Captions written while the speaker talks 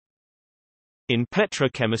In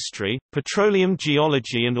petrochemistry, petroleum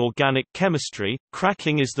geology and organic chemistry,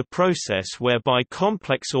 cracking is the process whereby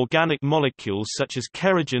complex organic molecules such as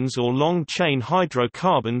kerogens or long-chain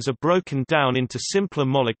hydrocarbons are broken down into simpler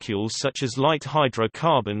molecules such as light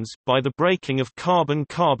hydrocarbons, by the breaking of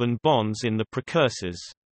carbon-carbon bonds in the precursors.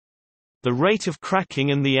 The rate of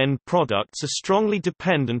cracking and the end products are strongly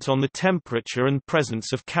dependent on the temperature and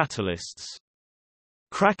presence of catalysts.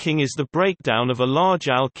 Cracking is the breakdown of a large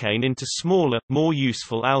alkane into smaller, more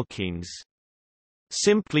useful alkenes.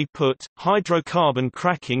 Simply put, hydrocarbon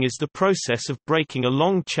cracking is the process of breaking a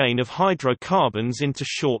long chain of hydrocarbons into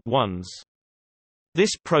short ones.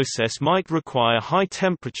 This process might require high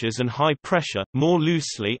temperatures and high pressure. More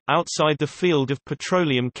loosely, outside the field of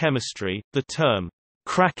petroleum chemistry, the term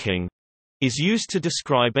cracking is used to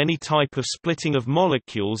describe any type of splitting of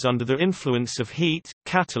molecules under the influence of heat,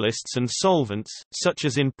 catalysts and solvents, such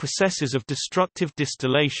as in processes of destructive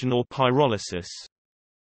distillation or pyrolysis.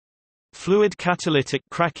 Fluid catalytic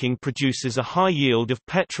cracking produces a high yield of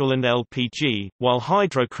petrol and LPG, while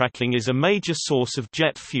hydrocracking is a major source of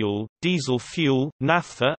jet fuel, diesel fuel,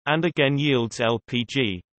 naphtha, and again yields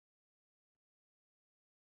LPG.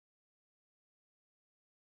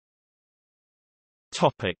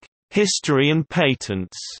 Topic: History and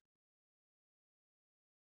patents.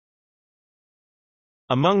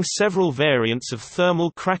 Among several variants of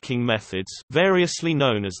thermal cracking methods, variously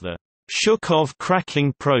known as the Shukov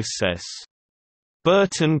cracking process,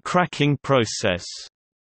 Burton cracking process,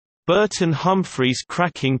 Burton-Humphreys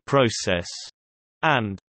cracking process,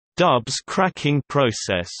 and Dubs cracking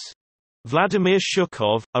process, Vladimir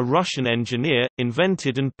Shukov, a Russian engineer,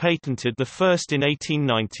 invented and patented the first in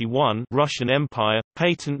 1891. Russian Empire,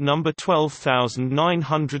 patent number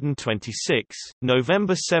 12926,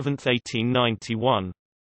 November 7, 1891.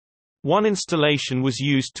 One installation was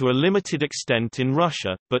used to a limited extent in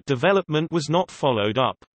Russia, but development was not followed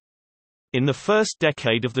up. In the first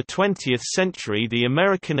decade of the 20th century, the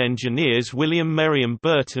American engineers William Merriam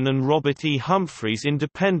Burton and Robert E. Humphreys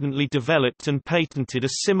independently developed and patented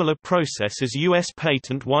a similar process as U.S.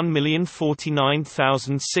 Patent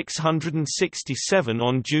 1,049,667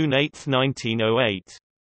 on June 8, 1908.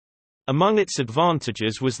 Among its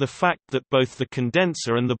advantages was the fact that both the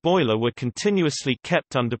condenser and the boiler were continuously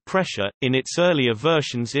kept under pressure. In its earlier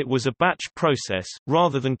versions it was a batch process,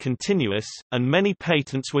 rather than continuous, and many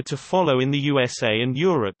patents were to follow in the USA and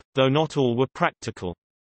Europe, though not all were practical.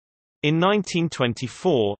 In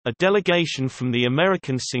 1924, a delegation from the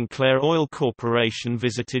American Sinclair Oil Corporation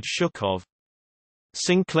visited Shukov.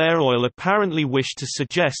 Sinclair Oil apparently wished to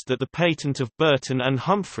suggest that the patent of Burton and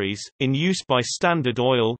Humphreys, in use by Standard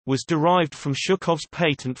Oil, was derived from Shukov's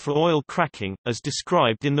patent for oil cracking, as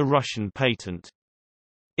described in the Russian patent.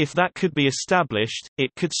 If that could be established,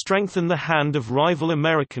 it could strengthen the hand of rival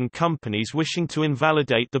American companies wishing to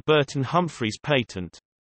invalidate the Burton-Humphreys patent.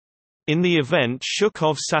 In the event,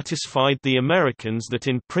 Shukov satisfied the Americans that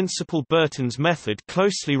in principle Burton's method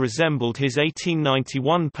closely resembled his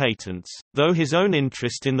 1891 patents, though his own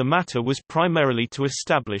interest in the matter was primarily to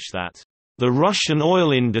establish that the Russian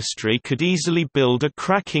oil industry could easily build a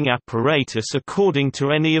cracking apparatus according to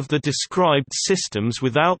any of the described systems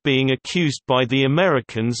without being accused by the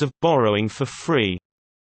Americans of borrowing for free.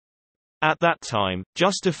 At that time,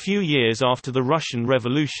 just a few years after the Russian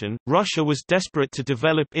Revolution, Russia was desperate to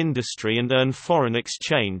develop industry and earn foreign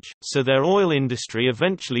exchange, so their oil industry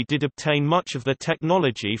eventually did obtain much of their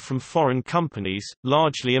technology from foreign companies,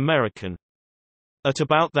 largely American. At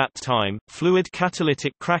about that time, fluid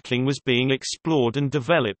catalytic cracking was being explored and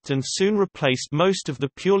developed and soon replaced most of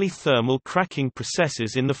the purely thermal cracking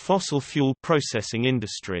processes in the fossil fuel processing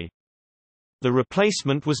industry. The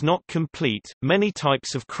replacement was not complete. Many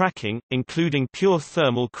types of cracking, including pure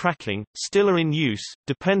thermal cracking, still are in use,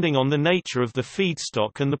 depending on the nature of the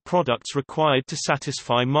feedstock and the products required to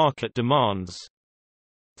satisfy market demands.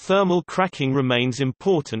 Thermal cracking remains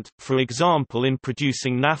important, for example in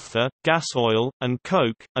producing naphtha, gas oil, and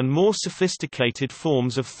coke, and more sophisticated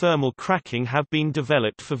forms of thermal cracking have been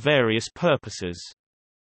developed for various purposes.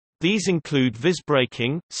 These include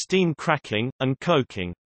visbreaking, steam cracking, and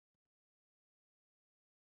coking.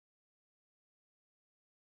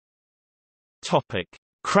 Topic: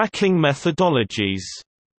 Cracking methodologies.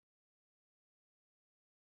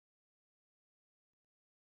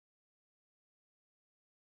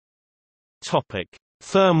 Topic: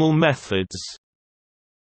 Thermal methods.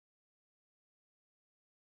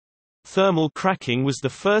 Thermal cracking was the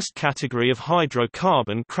first category of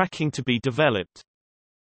hydrocarbon cracking to be developed.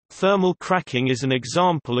 Thermal cracking is an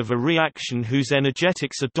example of a reaction whose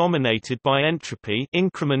energetics are dominated by entropy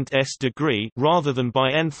increment S degree rather than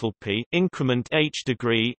by enthalpy increment H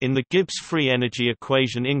degree. In the Gibbs free energy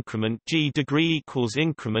equation, increment G degree equals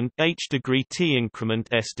increment H degree T increment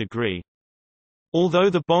S degree. Although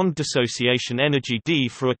the bond dissociation energy D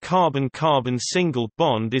for a carbon-carbon single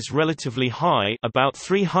bond is relatively high, about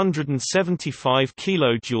 375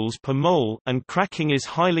 kJ per mole, and cracking is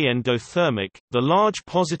highly endothermic, the large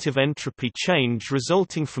positive entropy change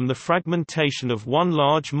resulting from the fragmentation of one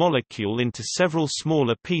large molecule into several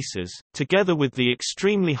smaller pieces, together with the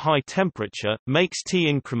extremely high temperature, makes T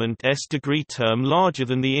increment S degree term larger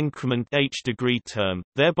than the increment H degree term,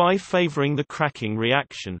 thereby favoring the cracking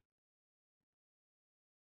reaction.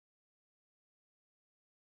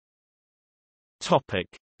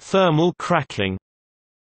 Thermal cracking.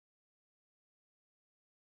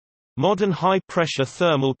 Modern high-pressure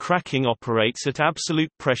thermal cracking operates at absolute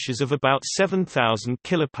pressures of about 7,000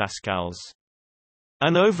 kilopascals.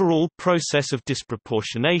 An overall process of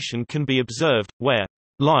disproportionation can be observed, where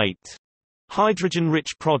light,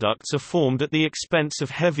 hydrogen-rich products are formed at the expense of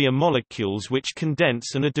heavier molecules which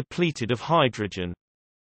condense and are depleted of hydrogen.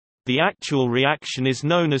 The actual reaction is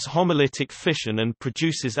known as homolytic fission and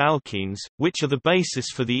produces alkenes, which are the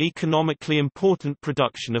basis for the economically important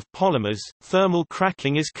production of polymers. Thermal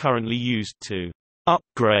cracking is currently used to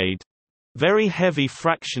upgrade very heavy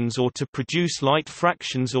fractions or to produce light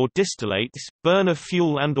fractions or distillates, burner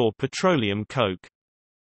fuel and/or petroleum coke.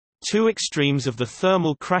 Two extremes of the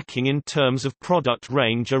thermal cracking in terms of product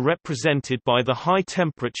range are represented by the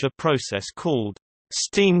high-temperature process called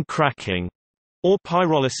steam cracking, or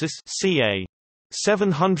pyrolysis ca.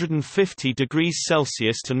 750 degrees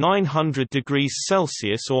Celsius to 900 degrees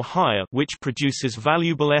Celsius or higher, which produces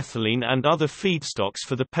valuable ethylene and other feedstocks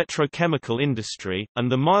for the petrochemical industry,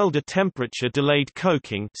 and the milder temperature delayed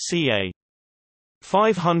coking ca.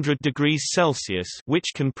 500 degrees Celsius,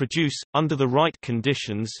 which can produce, under the right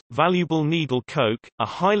conditions, valuable needle coke, a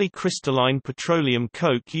highly crystalline petroleum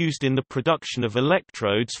coke used in the production of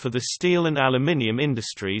electrodes for the steel and aluminium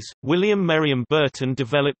industries. William Merriam Burton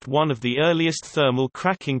developed one of the earliest thermal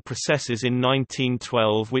cracking processes in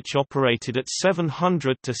 1912, which operated at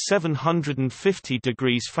 700 to 750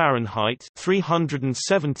 degrees Fahrenheit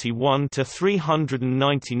 (371 to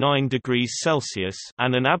 399 degrees Celsius)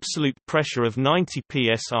 and an absolute pressure of 90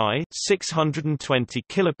 psi (620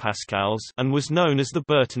 kilopascals), and was known as the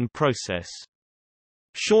Burton process.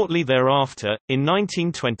 Shortly thereafter, in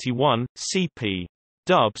 1921, C.P.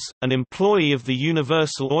 Dubbs, an employee of the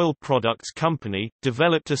Universal Oil Products Company,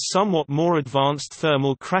 developed a somewhat more advanced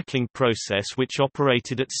thermal cracking process which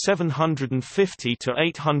operated at 750 to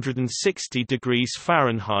 860 degrees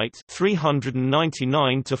Fahrenheit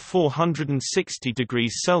 (399 to 460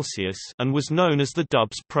 degrees Celsius) and was known as the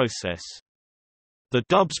Dubbs process. The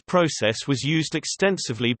Dubbs process was used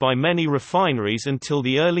extensively by many refineries until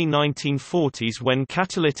the early 1940s when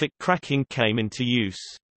catalytic cracking came into use.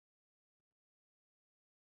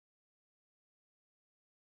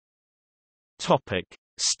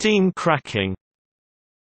 Steam cracking.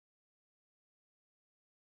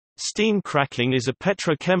 Steam cracking is a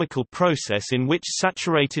petrochemical process in which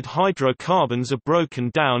saturated hydrocarbons are broken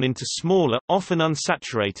down into smaller, often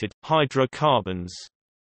unsaturated, hydrocarbons.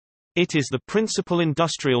 It is the principal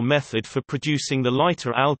industrial method for producing the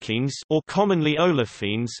lighter alkenes or commonly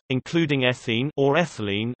olefines, including ethene or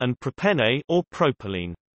ethylene and propene or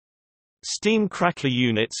propylene. Steam cracker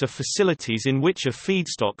units are facilities in which a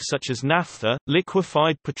feedstock such as naphtha,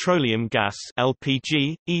 liquefied petroleum gas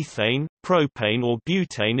 (LPG), ethane, propane or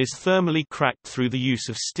butane is thermally cracked through the use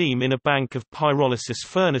of steam in a bank of pyrolysis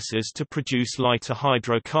furnaces to produce lighter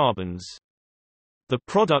hydrocarbons. The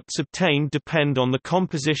products obtained depend on the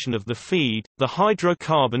composition of the feed, the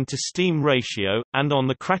hydrocarbon-to-steam ratio, and on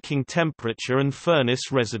the cracking temperature and furnace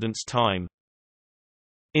residence time.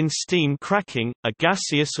 In steam cracking, a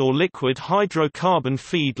gaseous or liquid hydrocarbon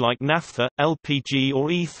feed like naphtha, LPG or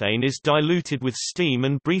ethane is diluted with steam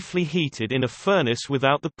and briefly heated in a furnace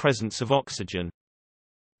without the presence of oxygen.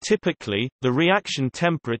 Typically, the reaction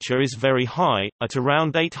temperature is very high, at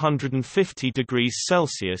around 850 degrees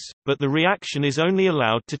Celsius, but the reaction is only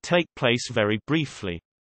allowed to take place very briefly.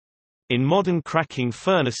 In modern cracking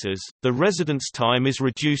furnaces, the residence time is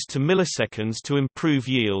reduced to milliseconds to improve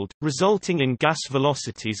yield, resulting in gas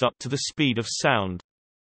velocities up to the speed of sound.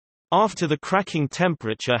 After the cracking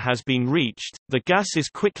temperature has been reached, the gas is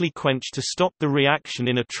quickly quenched to stop the reaction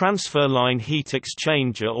in a transfer line heat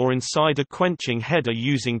exchanger or inside a quenching header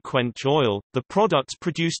using quench oil. The products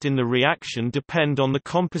produced in the reaction depend on the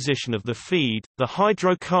composition of the feed, the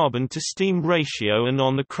hydrocarbon to steam ratio, and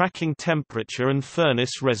on the cracking temperature and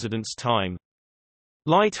furnace residence time.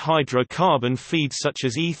 Light hydrocarbon feeds such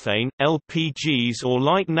as ethane, LPGs or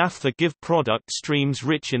light naphtha give product streams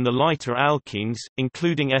rich in the lighter alkenes,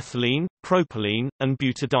 including ethylene, propylene, and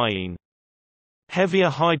butadiene. Heavier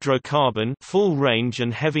hydrocarbon full range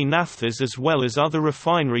and heavy naphthas as well as other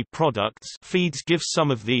refinery products feeds give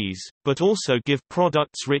some of these, but also give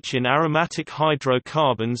products rich in aromatic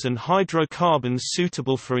hydrocarbons and hydrocarbons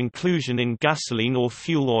suitable for inclusion in gasoline or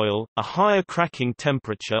fuel oil. A higher cracking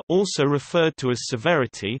temperature, also referred to as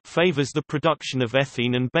severity, favors the production of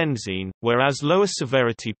ethene and benzene, whereas lower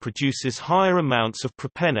severity produces higher amounts of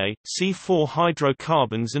propene, C4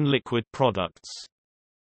 hydrocarbons and liquid products.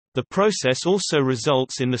 The process also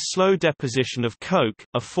results in the slow deposition of coke,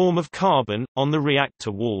 a form of carbon, on the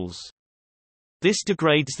reactor walls. This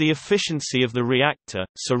degrades the efficiency of the reactor,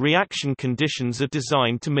 so reaction conditions are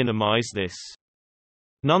designed to minimize this.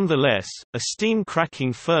 Nonetheless, a steam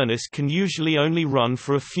cracking furnace can usually only run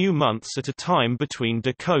for a few months at a time between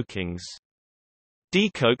decokings.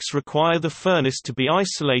 Decokes require the furnace to be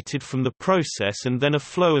isolated from the process and then a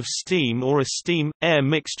flow of steam or a steam-air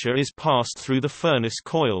mixture is passed through the furnace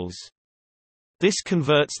coils. This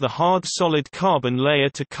converts the hard solid carbon layer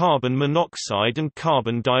to carbon monoxide and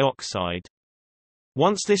carbon dioxide.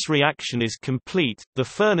 Once this reaction is complete, the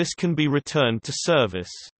furnace can be returned to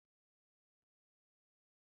service.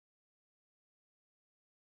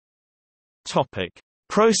 Topic: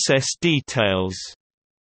 Process details.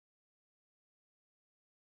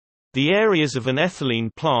 The areas of an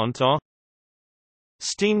ethylene plant are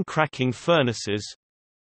steam cracking furnaces,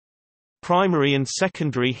 primary and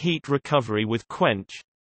secondary heat recovery with quench,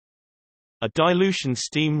 a dilution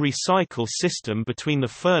steam recycle system between the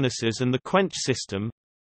furnaces and the quench system,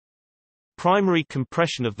 primary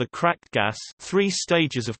compression of the cracked gas, 3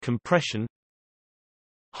 stages of compression,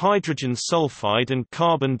 hydrogen sulfide and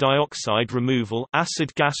carbon dioxide removal,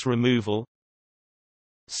 acid gas removal,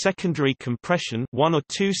 secondary compression, 1 or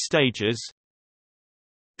 2 stages,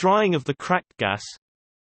 drying of the cracked gas,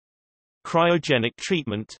 cryogenic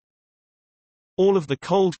treatment. All of the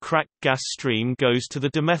cold cracked gas stream goes to the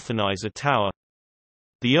demethanizer tower.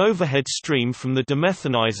 The overhead stream from the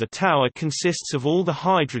demethanizer tower consists of all the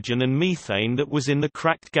hydrogen and methane that was in the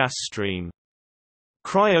cracked gas stream.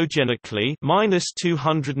 Cryogenically,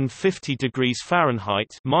 -250 degrees Fahrenheit,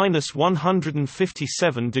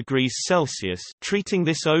 -157 degrees Celsius, treating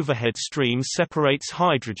this overhead stream separates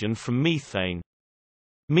hydrogen from methane.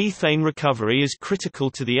 Methane recovery is critical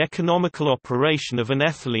to the economical operation of an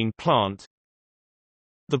ethylene plant.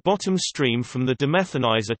 The bottom stream from the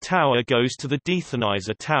demethanizer tower goes to the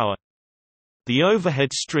dethanizer tower. The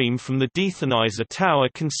overhead stream from the dethanizer tower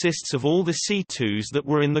consists of all the C2s that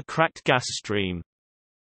were in the cracked gas stream.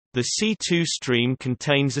 The C2 stream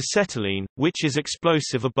contains acetylene, which is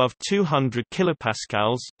explosive above 200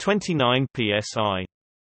 kPa, 29 psi.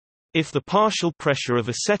 If the partial pressure of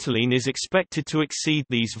acetylene is expected to exceed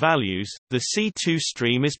these values, the C2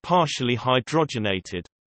 stream is partially hydrogenated.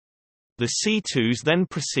 The C2s then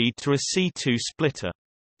proceed to a C2 splitter.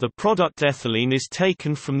 The product ethylene is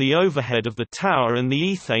taken from the overhead of the tower and the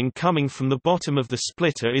ethane coming from the bottom of the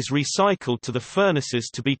splitter is recycled to the furnaces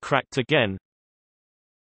to be cracked again.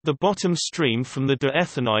 The bottom stream from the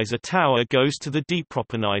de-ethanizer tower goes to the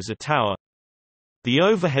depropanizer tower. The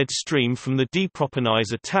overhead stream from the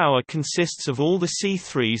depropanizer tower consists of all the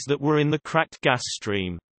C3s that were in the cracked gas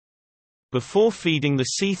stream. Before feeding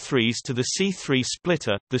the C3s to the C3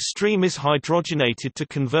 splitter, the stream is hydrogenated to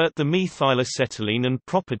convert the methylacetylene and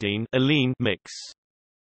propadiene mix.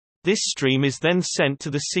 This stream is then sent to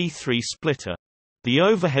the C3 splitter. The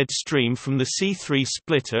overhead stream from the C3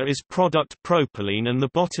 splitter is product propylene and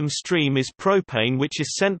the bottom stream is propane, which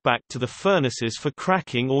is sent back to the furnaces for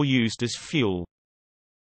cracking or used as fuel.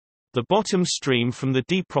 The bottom stream from the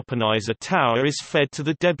depropanizer tower is fed to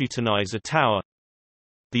the debutanizer tower.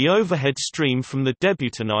 The overhead stream from the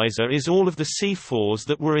debutanizer is all of the C4s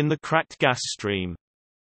that were in the cracked gas stream.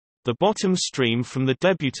 The bottom stream from the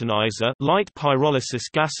debutanizer, light pyrolysis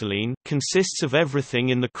gasoline, consists of everything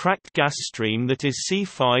in the cracked gas stream that is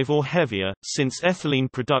C5 or heavier. Since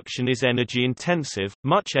ethylene production is energy intensive,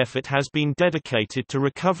 much effort has been dedicated to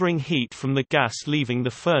recovering heat from the gas leaving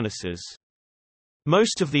the furnaces.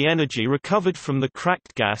 Most of the energy recovered from the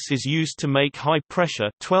cracked gas is used to make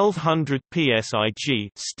high-pressure 1200 psig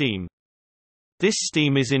steam. This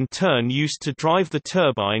steam is in turn used to drive the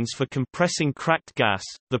turbines for compressing cracked gas,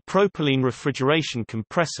 the propylene refrigeration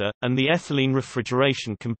compressor, and the ethylene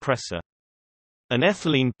refrigeration compressor. An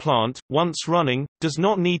ethylene plant, once running, does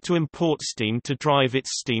not need to import steam to drive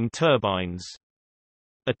its steam turbines.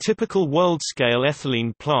 A typical world-scale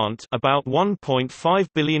ethylene plant, about 1.5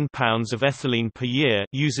 billion pounds of ethylene per year,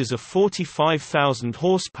 uses a 45,000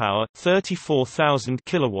 horsepower, 34,000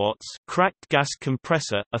 kilowatts cracked gas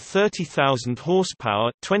compressor, a 30,000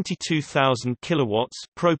 horsepower, 22,000 kilowatts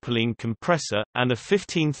propylene compressor, and a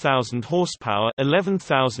 15,000 horsepower,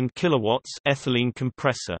 11,000 kilowatts ethylene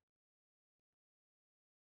compressor.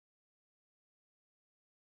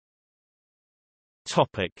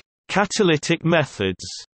 Topic: Catalytic methods.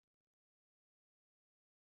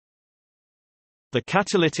 The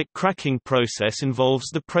catalytic cracking process involves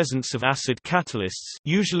the presence of acid catalysts,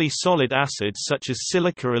 usually solid acids such as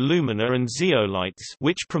silica, alumina and zeolites,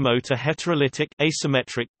 which promote a heterolytic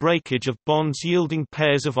asymmetric breakage of bonds yielding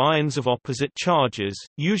pairs of ions of opposite charges,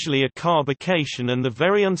 usually a carbocation and the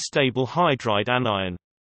very unstable hydride anion.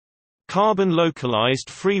 Carbon-localized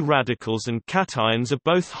free radicals and cations are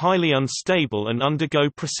both highly unstable and undergo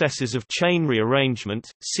processes of chain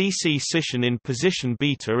rearrangement, C/C scission in position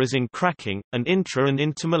beta as in cracking, and intra- and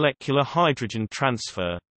intermolecular hydrogen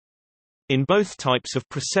transfer. In both types of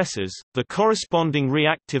processes, the corresponding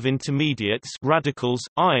reactive intermediates radicals,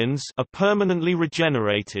 ions are permanently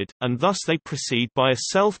regenerated, and thus they proceed by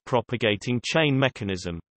a self-propagating chain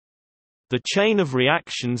mechanism. The chain of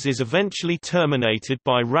reactions is eventually terminated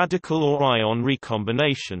by radical or ion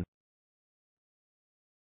recombination.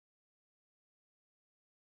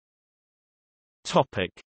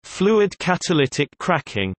 Topic: Fluid catalytic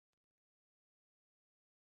cracking.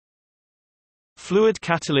 Fluid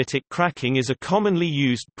catalytic cracking is a commonly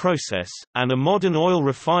used process, and a modern oil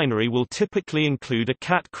refinery will typically include a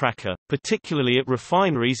cat cracker, particularly at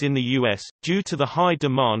refineries in the US, due to the high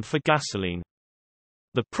demand for gasoline.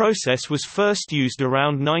 The process was first used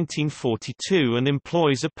around 1942 and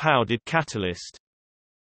employs a powdered catalyst.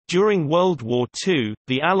 During World War II,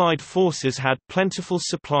 the Allied forces had plentiful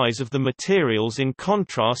supplies of the materials in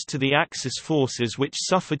contrast to the Axis forces, which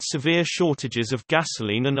suffered severe shortages of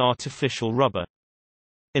gasoline and artificial rubber.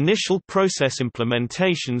 Initial process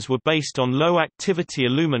implementations were based on low-activity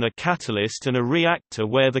alumina catalyst and a reactor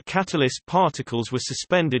where the catalyst particles were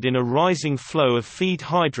suspended in a rising flow of feed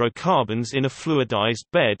hydrocarbons in a fluidized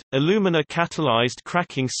bed. Alumina-catalyzed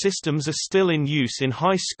cracking systems are still in use in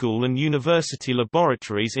high school and university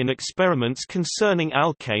laboratories in experiments concerning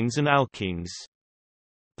alkanes and alkenes.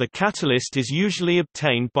 The catalyst is usually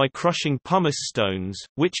obtained by crushing pumice stones,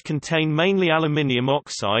 which contain mainly aluminium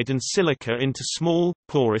oxide and silica into small,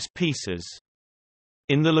 porous pieces.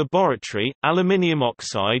 In the laboratory, aluminium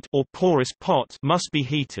oxide or porous pot must be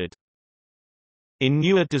heated. In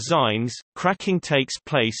newer designs, cracking takes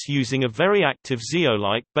place using a very active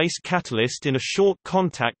zeolite-based catalyst in a short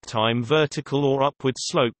contact time vertical or upward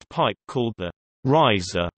sloped pipe called the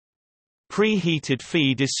riser. Preheated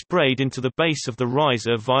feed is sprayed into the base of the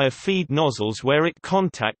riser via feed nozzles where it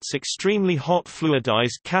contacts extremely hot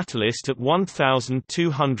fluidized catalyst at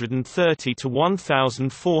 1230 to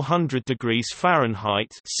 1400 degrees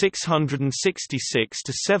Fahrenheit, 666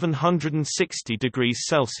 to 760 degrees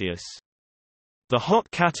Celsius. The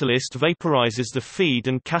hot catalyst vaporizes the feed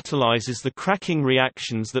and catalyzes the cracking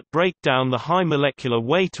reactions that break down the high molecular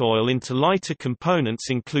weight oil into lighter components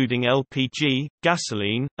including LPG,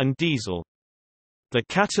 gasoline, and diesel. The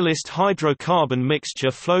catalyst hydrocarbon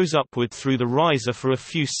mixture flows upward through the riser for a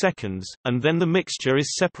few seconds, and then the mixture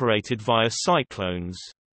is separated via cyclones.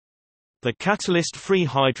 The catalyst-free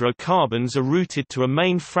hydrocarbons are routed to a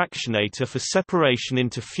main fractionator for separation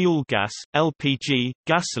into fuel gas, LPG,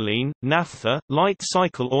 gasoline, naphtha, light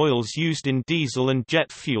cycle oils used in diesel and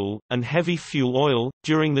jet fuel, and heavy fuel oil.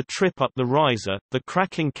 During the trip up the riser, the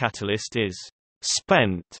cracking catalyst is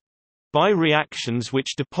spent by reactions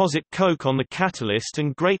which deposit coke on the catalyst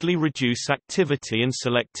and greatly reduce activity and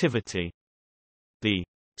selectivity. The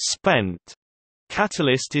spent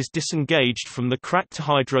catalyst is disengaged from the cracked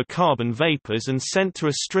hydrocarbon vapors and sent to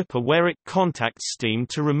a stripper where it contacts steam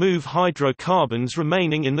to remove hydrocarbons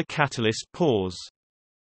remaining in the catalyst pores.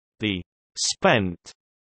 The spent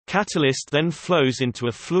catalyst then flows into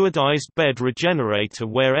a fluidized bed regenerator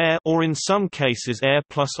where air, or in some cases air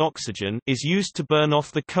plus oxygen, is used to burn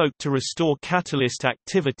off the coke to restore catalyst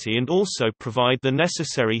activity and also provide the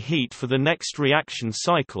necessary heat for the next reaction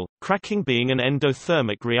cycle, cracking being an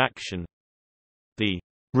endothermic reaction. The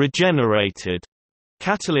regenerated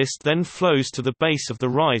Catalyst then flows to the base of the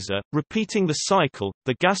riser, repeating the cycle.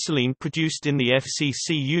 The gasoline produced in the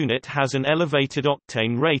FCC unit has an elevated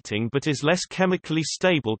octane rating but is less chemically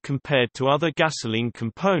stable compared to other gasoline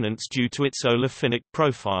components due to its olefinic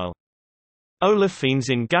profile. Olefins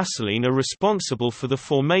in gasoline are responsible for the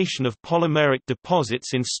formation of polymeric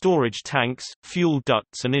deposits in storage tanks, fuel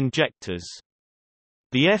ducts and injectors.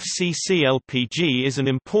 The FCC LPG is an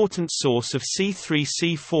important source of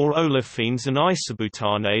C3C4 olefins and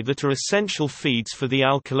isobutane that are essential feeds for the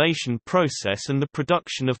alkylation process and the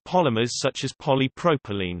production of polymers such as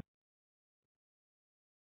polypropylene.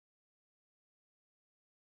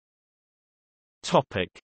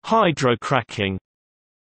 Hydrocracking.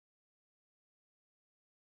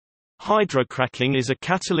 Hydrocracking is a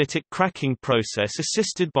catalytic cracking process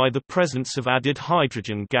assisted by the presence of added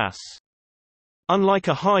hydrogen gas. Unlike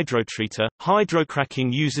a hydrotreater,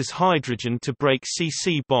 hydrocracking uses hydrogen to break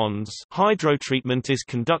C-C bonds. Hydrotreatment is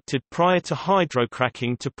conducted prior to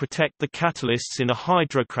hydrocracking to protect the catalysts in a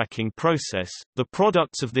hydrocracking process. The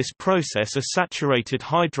products of this process are saturated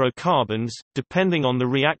hydrocarbons, depending on the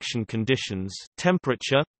reaction conditions,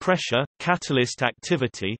 temperature, pressure, catalyst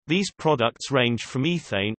activity. These products range from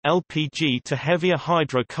ethane, LPG to heavier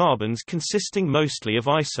hydrocarbons consisting mostly of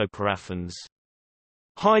isoparaffins.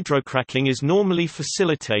 Hydrocracking is normally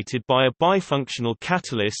facilitated by a bifunctional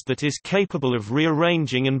catalyst that is capable of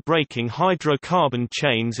rearranging and breaking hydrocarbon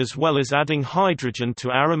chains as well as adding hydrogen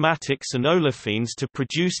to aromatics and olefins to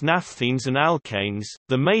produce naphthenes and alkanes.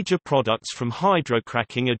 The major products from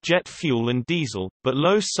hydrocracking are jet fuel and diesel, but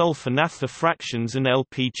low sulfur naphtha fractions and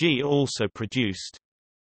LPG are also produced.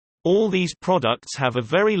 All these products have a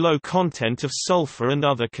very low content of sulfur and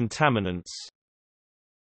other contaminants.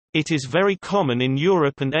 It is very common in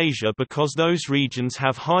Europe and Asia because those regions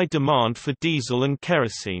have high demand for diesel and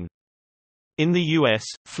kerosene. In the US,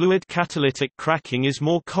 fluid catalytic cracking is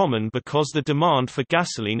more common because the demand for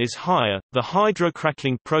gasoline is higher. The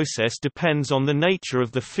hydrocracking process depends on the nature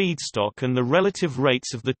of the feedstock and the relative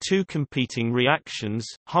rates of the two competing reactions,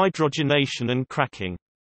 hydrogenation and cracking.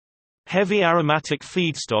 Heavy aromatic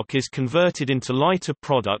feedstock is converted into lighter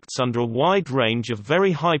products under a wide range of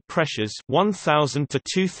very high pressures 1000 to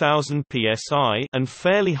 2000 psi and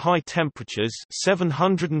fairly high temperatures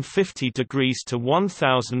 750 degrees to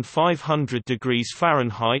 1500 degrees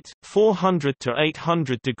Fahrenheit, 400 to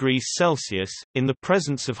 800 degrees Celsius. In the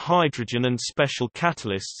presence of hydrogen and special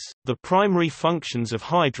catalysts, the primary functions of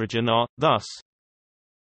hydrogen are, thus,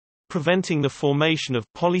 preventing the formation of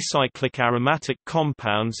polycyclic aromatic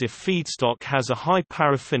compounds if feedstock has a high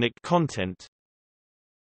paraffinic content,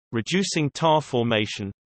 reducing tar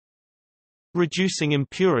formation, reducing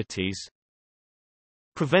impurities,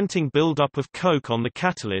 preventing buildup of coke on the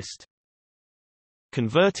catalyst,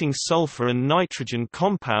 converting sulfur and nitrogen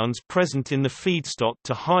compounds present in the feedstock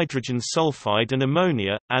to hydrogen sulfide and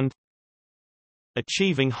ammonia, and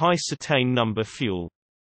achieving high cetane number fuel.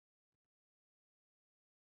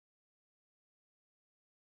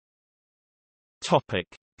 Topic: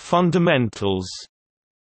 Fundamentals.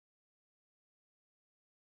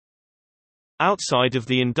 Outside of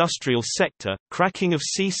the industrial sector, cracking of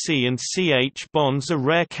C-C and CH bonds are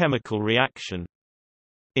rare chemical reaction.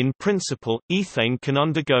 In principle, ethane can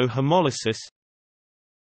undergo homolysis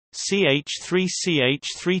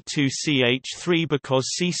CH3CH32CH3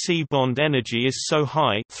 because C-C bond energy is so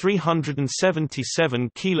high, 377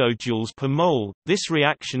 kJ per mole. This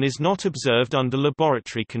reaction is not observed under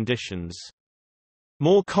laboratory conditions.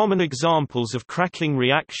 More common examples of cracking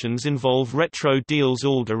reactions involve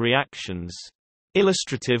retro-Diels-Alder reactions.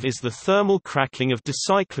 Illustrative is the thermal cracking of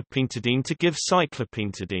dicyclopentadiene to give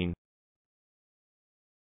cyclopentadiene.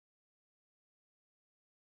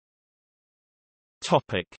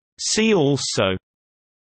 See also: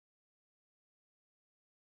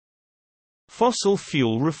 fossil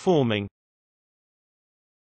fuel reforming.